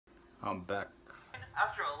I'm back.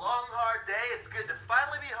 After a long, hard day, it's good to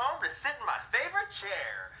finally be home to sit in my favorite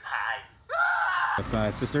chair. Hi. That's my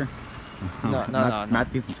sister. No.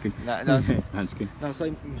 Matthew. Just kidding. No, I'm just kidding. no,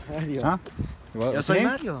 soy Mario. Huh? Yo soy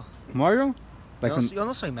Mario. Mario? Like Yo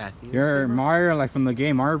no soy Matthew. You're Mario, like from the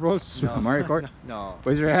game Mario Bros. No. Mario Kart. No.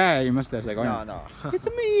 Where's your hat? Your mustache, like No. It's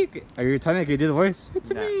me. Are you telling me you do the voice?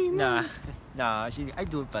 It's me. Nah. I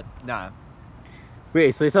do it, but nah.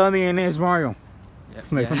 Wait, so you're telling me your name is Mario? Yeah.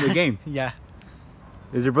 Like from the game? Yeah.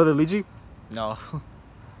 Is your brother Luigi? No.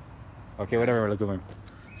 Okay, whatever. Let's do it.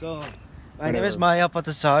 So, my name is Maya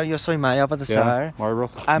Patasar. Yo soy Maya Patasar. Yeah, Mario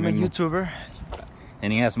Bros. I'm a YouTuber.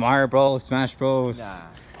 And he has Mario Bros, Smash Bros, Nah.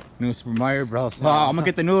 new Super Mario Bros. Oh, I'm gonna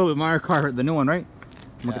get the new Mario Kart, the new one, right?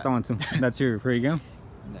 I'm gonna get that one too. That's here. Here you go.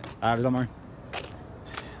 Nah. There's that Mario.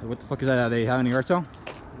 What the fuck is that? Are they having a yard sale?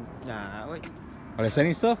 Nah. Wait. Are they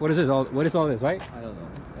selling stuff? What is this? What is all this, right? I don't know.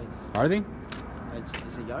 Are they?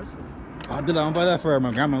 It's a yard sale. Oh, dude, I'm gonna buy that for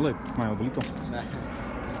my grandma. Look, my abuelito. Nah.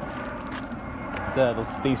 It's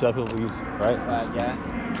those things that people use, right? Yeah.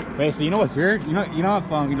 Wait, so you know what's weird? You know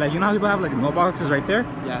if like how people have like mailboxes right there?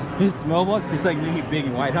 Yeah. His mailbox is like really big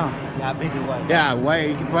and wide, huh? Yeah, big and white. Yeah, white.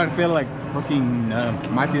 You can probably feel like fucking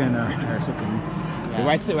Matthew or something. Yeah.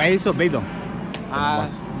 Why is he so big though?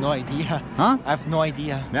 No idea. Huh? I have no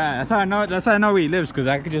idea. Yeah, that's how I know. That's how I know where he lives, because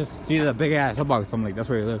I could just see the big ass mailbox. I'm like, that's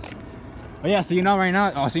where he lives. But yeah, so you know right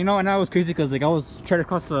now. Oh, so you know right now it was crazy because like I was trying to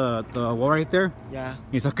cross the wall right there. Yeah.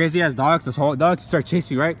 He's so crazy ass dogs. This whole dogs start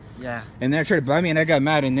chasing me, right? Yeah. And then they tried to bite me, and I got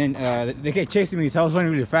mad. And then they kept chasing me, so I was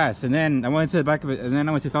running really fast. And then I went into the back of it, and then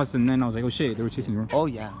I went to his house, and then I was like, oh shit, they were chasing me. Oh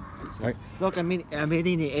yeah. Right. Look, I'm making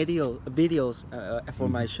the videos for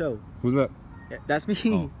my show. Who's that? Yeah, that's me.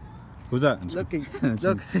 Oh. Who's that? Look,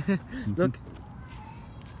 look.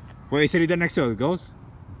 Wait, you said he did next to it. Goes?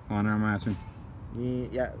 Oh, never mind. Ask me.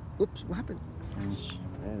 Yeah. Oops. What happened?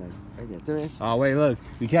 Yeah, there is. Oh wait, look.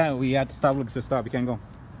 We can't. We have to stop. Look, to stop. You can't go.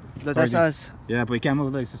 Look, that's us. Yeah, but you can't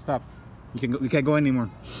move. Look, so stop. You can. We can't go anymore.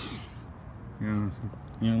 Yeah.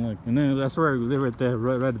 Look. And then that's where we live right there.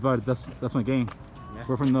 Red Bud. That's my gang. Yeah.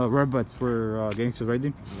 We're from the Red Butts. We're gangsters, right,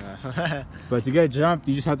 dude? Yeah. But to get jumped,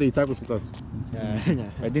 you just have to eat tacos with us. Yeah.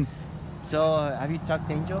 Right, dude? So, have you talked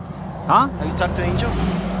to Angel? Huh? Have you talked to Angel?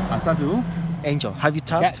 I talked to who? Angel. Have you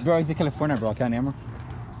talked? Yeah, bro, he's in California, bro. I can't name her.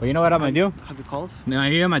 But you know what I'm gonna do? Have you called? No, I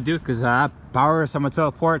know what I'm gonna do, because I have power, so I'm gonna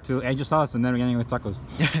teleport to Angel's house, and then we're gonna get tacos.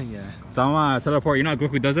 Yeah. So I'm gonna teleport. You know how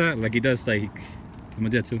Goku does that? Like he does, like, I'm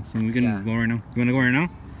gonna do that too. So we can go right now. You wanna go right now?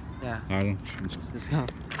 Yeah. Alright, Let's go. yeah,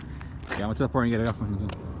 I'm gonna teleport and get it off.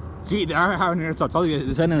 See, they are having it. So I told you,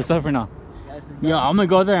 they're sending the stuff right now. Yeah, I'm gonna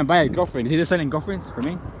go there and buy a girlfriend. See, they're sending girlfriends for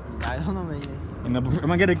me. I don't know, man. And I'm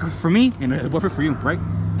gonna get a girl for me and a boyfriend for you, right?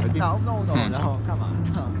 No, come on. No.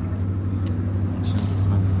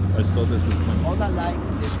 I stole this one. All I like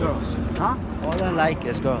is girls. Huh? All I like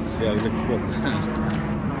is girls. Yeah, you like girls.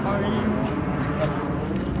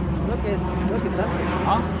 Look, it's sunset.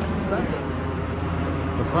 Huh? It's sunset.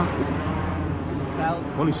 The sunset. See the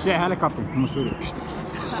clouds. Holy shit, helicopter. I'm gonna shoot it.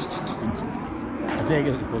 Okay,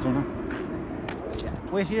 it's close right now.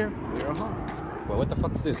 Yeah. We're here. We're at home. Well, what the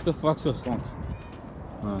fuck is this? What the fuck's those songs?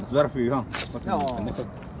 It's better for you, huh? No.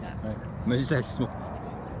 Right. Imagine you smoking.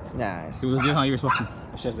 Nice. It was you, huh? You were smoking.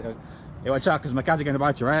 Hey, watch out, because my cat's gonna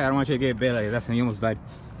bite you, right? I don't want you to get bit like that, and you almost died.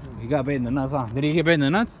 He got bit in the nuts, huh? Did he get bit in the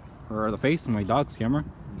nuts? Or the face? My dog's camera?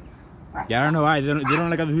 Yeah, I don't know why. They don't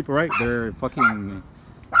like other people, right? They're fucking...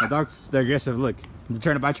 My dogs, they're aggressive. Look. They're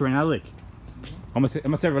trying to bite you right now, look. I'm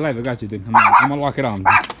gonna save your life. I got you, dude. I'm gonna lock it on.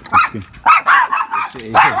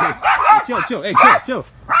 Hey, chill. Hey, chill.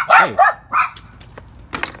 Hey.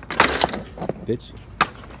 Bitch.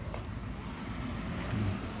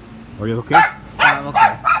 Are you okay? I'm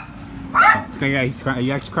okay. This guy, he's crying. Are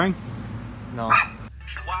you actually crying? No. Why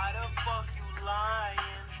the fuck you lying?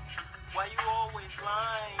 Why you always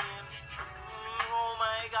lying? Oh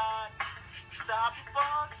my god. Stop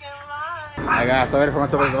fucking lying. I got so ready for my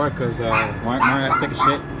to open the door because Mario has to take a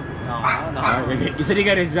shit. No. You said you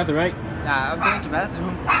got his bathroom, right? Nah, I'm going to the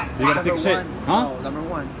bathroom. So you gotta take a shit, huh? No, number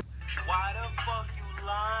one. Why the fuck you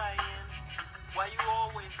lying? Why you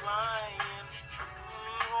always lying?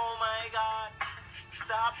 Oh my god.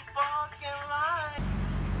 Stop fucking lying.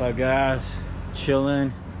 So guys,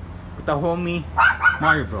 chilling with the homie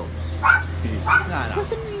Mario Bros. Nah.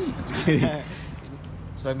 Listen to me. I'm just kidding.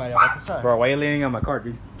 Soy Mario Patasar. Bro, why you leaning on my car,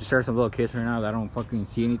 dude? Just share some little kids right now that I don't fucking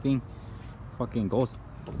see anything. Fucking ghost.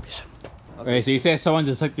 Okay, so you said someone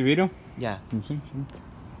disliked the video? Yeah. Let me see.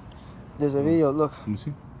 There's a video. Look. Let me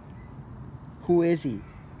see. Who is he?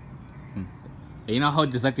 Hey, you know how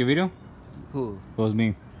disliked the video? Who? It was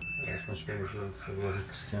me. That's my favorite joke, so it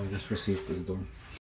was just received for the door.